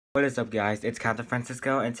What is up, guys? It's Captain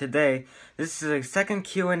Francisco, and today this is a second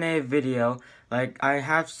Q&A video. I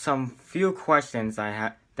have some few questions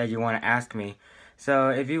that you want to ask me. So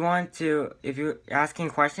if you're asking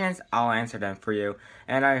questions, I'll answer them for you.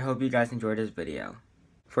 And I hope you guys enjoyed this video.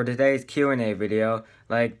 For today's Q&A video,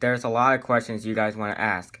 there's a lot of questions you guys want to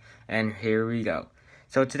ask, and here we go.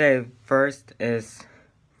 So today, first is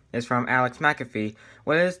from Alex McAfee.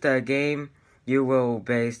 What is the game you will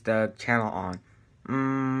base the channel on?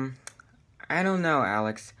 I don't know,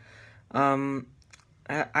 Alex. I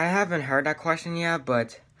haven't heard that question yet,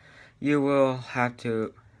 but you will have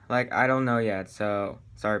to, I don't know yet, so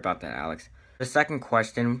sorry about that, Alex. The second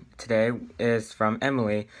question today is from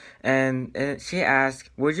Emily, and she asked,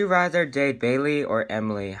 would you rather date Bailey or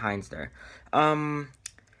Emily Heinster?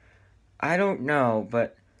 I don't know,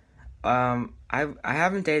 but, I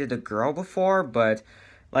haven't dated a girl before, but,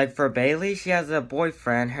 for Bailey, she has a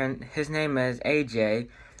boyfriend, his name is AJ.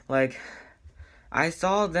 I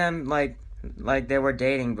saw them, they were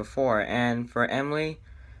dating before, and for Emily,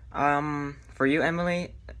 for you,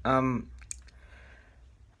 Emily, I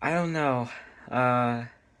don't know,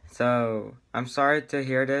 so, I'm sorry to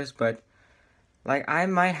hear this, but, I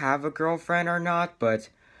might have a girlfriend or not, but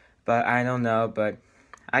I don't know, but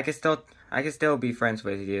I can still be friends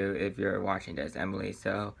with you if you're watching this, Emily,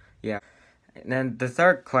 so, yeah. And then the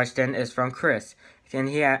third question is from Chris, and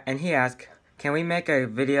he asked, can we make a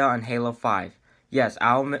video on Halo 5? Yes,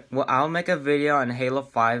 I'll make a video on Halo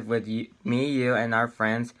 5 with me, you, and our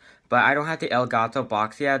friends, but I don't have the Elgato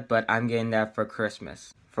box yet, but I'm getting that for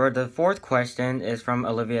Christmas. For the fourth question is from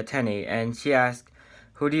Olivia Tenney, and she asked,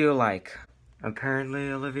 who do you like? Apparently,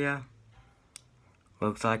 Olivia,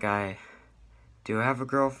 looks like I do have a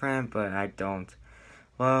girlfriend, but I don't.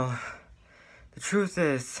 Well, the truth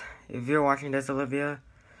is, if you're watching this, Olivia,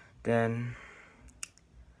 then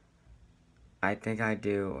I think I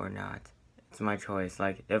do or not. It's my choice.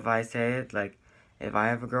 If I say it, if I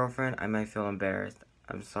have a girlfriend, I might feel embarrassed.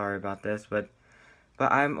 I'm sorry about this, but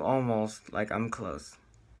I'm almost, I'm close.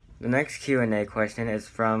 The next Q&A question is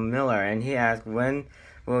from Miller, and he asked, when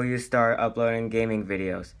will you start uploading gaming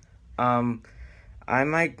videos? I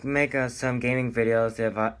might make some gaming videos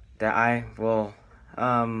that I will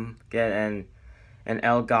get an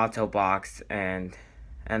Elgato box, and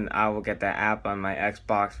I will get that app on my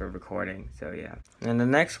Xbox for recording, so yeah. And the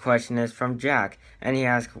next question is from Jack, and he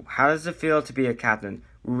asks, how does it feel to be a captain?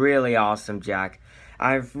 Really awesome, Jack.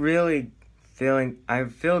 I feel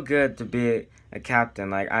good to be a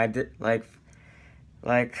captain. I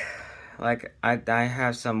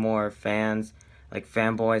have some more fans,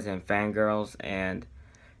 fanboys and fangirls, and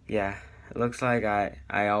yeah, it looks like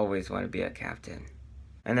I always want to be a captain.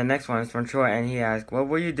 And the next one is from Troy, and he asked, what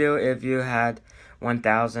would you do if you had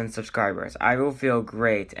 1,000 subscribers? I will feel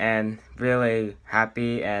great and really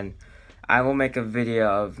happy, and I will make a video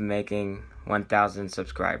of making 1,000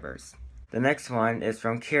 subscribers. The next one is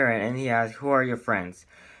from Kieran, and he asked, who are your friends?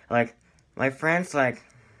 My friends, I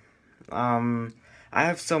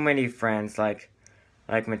have so many friends, like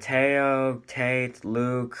Mateo, Tate,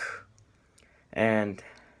 Luke, and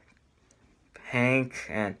Hank,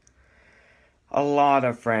 and a lot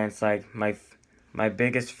of friends, my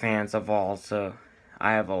biggest fans of all, so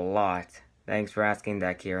I have a lot. Thanks for asking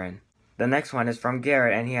that, Kieran. The next one is from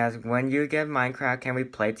Garrett, and he asks, when you get Minecraft, can we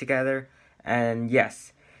play together? And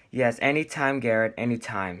yes, anytime, Garrett,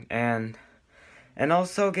 anytime. And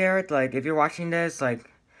also, Garrett, if you're watching this,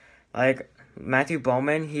 Matthew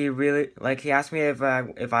Bowman, he asked me if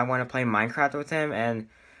I want to play Minecraft with him, and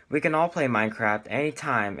we can all play Minecraft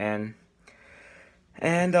anytime,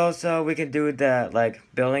 and also, we can do the,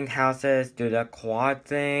 building houses, do the quad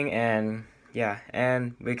thing, and, yeah,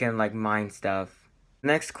 and we can, mine stuff.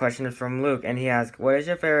 Next question is from Luke, and he asks, what is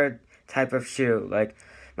your favorite type of shoe?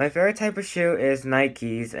 My favorite type of shoe is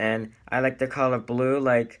Nikes, and I like the color blue,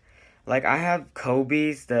 I have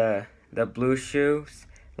Kobe's, the blue shoes,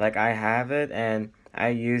 I have it, and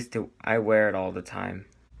I wear it all the time.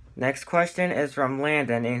 Next question is from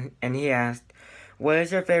Landon, and he asked, what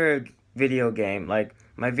is your favorite video game?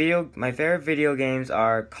 My favorite video games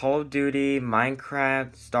are Call of Duty,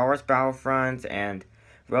 Minecraft, Star Wars Battlefront, and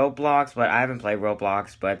Roblox, but I haven't played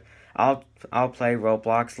Roblox, but I'll play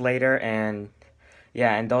Roblox later, and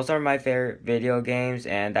yeah, and those are my favorite video games,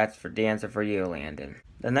 and that's the answer for you, Landon.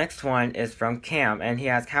 The next one is from Cam, and he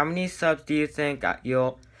asked, how many subs do you think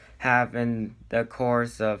you'll have in the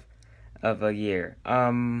course of a year?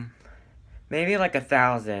 Maybe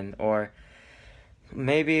 1,000, or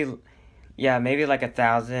maybe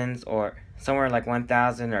 1,000, or somewhere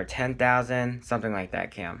 1,000 or 10,000, something like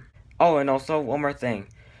that, Cam. Oh, and also one more thing.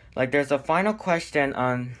 There's a final question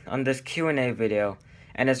on this Q&A video,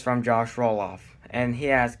 and it's from Josh Roloff. And he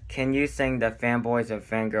asks, can you sing the Fanboys and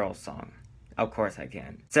Fangirls song? Of course I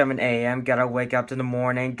can. 7 a.m. Gotta wake up in the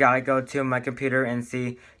morning. Gotta go to my computer and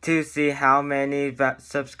see how many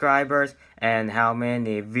subscribers and how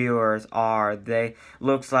many viewers are they.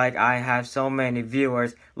 Looks like I have so many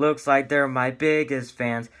viewers. Looks like they're my biggest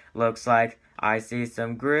fans. Looks like I see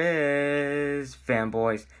some Grizz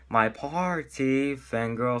fanboys. My party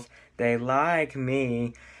fangirls, they like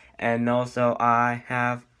me. And also I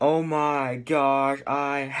have, oh my gosh,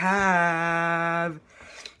 I have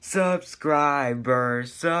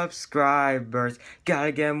subscribers,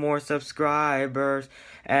 gotta get more subscribers,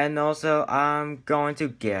 and also I'm going to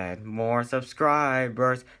get more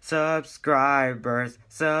subscribers, gotta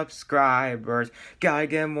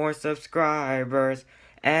get more subscribers,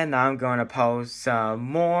 and I'm gonna post some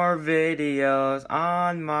more videos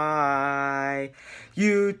on my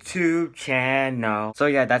YouTube channel. So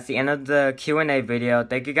yeah, that's the end of the Q&A video.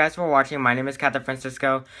 Thank you guys for watching. My name is Captain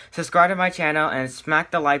Francisco. Subscribe to my channel and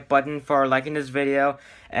smack the like button for liking this video.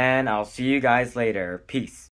 And I'll see you guys later. Peace.